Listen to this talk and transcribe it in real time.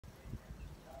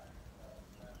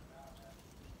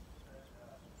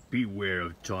Beware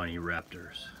of Tiny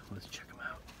Raptors. Let's check them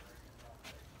out.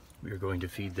 We are going to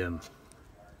feed them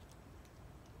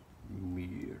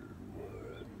mealworms.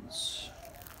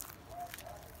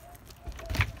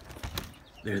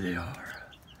 There they are.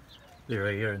 They're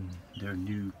here in their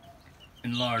new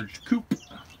enlarged coop.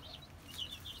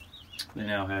 They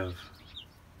now have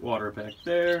water back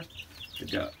there. They've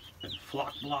got a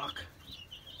flock block,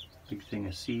 big thing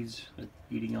of seeds they're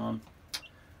eating on.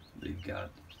 They've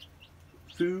got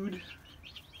food.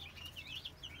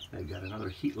 They've got another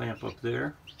heat lamp up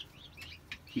there.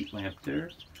 Heat lamp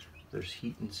there. There's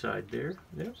heat inside there.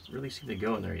 They don't really seem to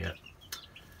go in there yet.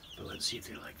 But let's see if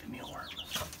they like the mealworms.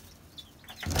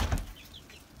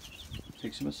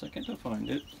 Takes them a second to find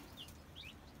it.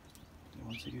 And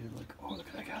once they do, they're like, oh, look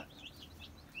what I got.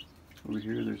 Over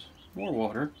here, there's more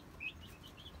water.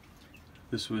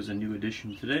 This was a new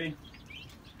addition today.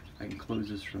 I can close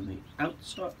this from the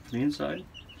outside, from the inside.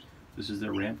 This is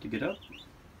their ramp to get up.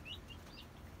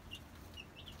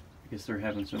 I guess they're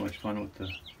having so much fun with the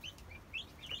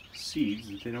seeds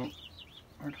that they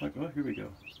aren't like, oh, here we go.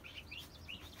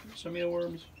 There's some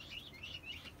mealworms.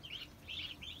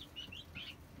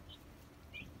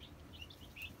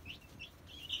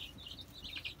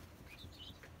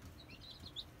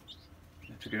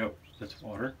 I took it out. That's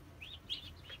water.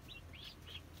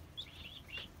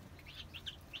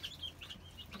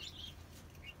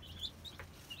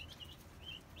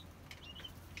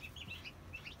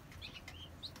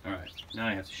 Alright, now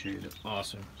I have to show you the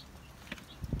awesome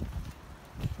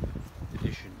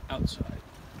addition outside.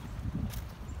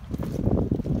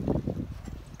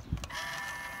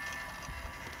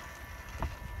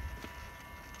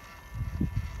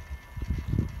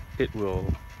 It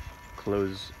will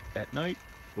close at night,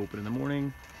 open in the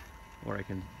morning, or I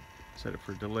can set it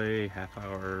for delay, half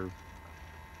hour,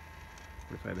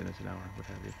 45 minutes, an hour, what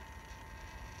have you.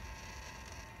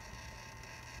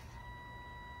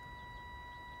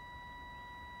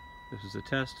 This is a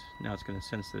test. Now it's going to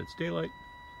sense that it's daylight.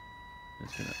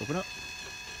 It's going to open up.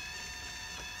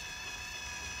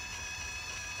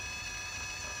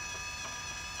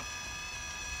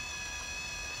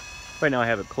 Right now I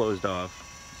have it closed off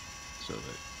so that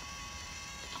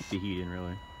to keep the heat in,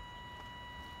 really.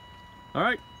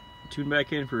 Alright, tune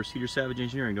back in for Cedar Savage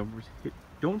Engineering.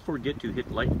 Don't forget to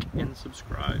hit like and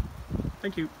subscribe.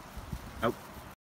 Thank you. Out.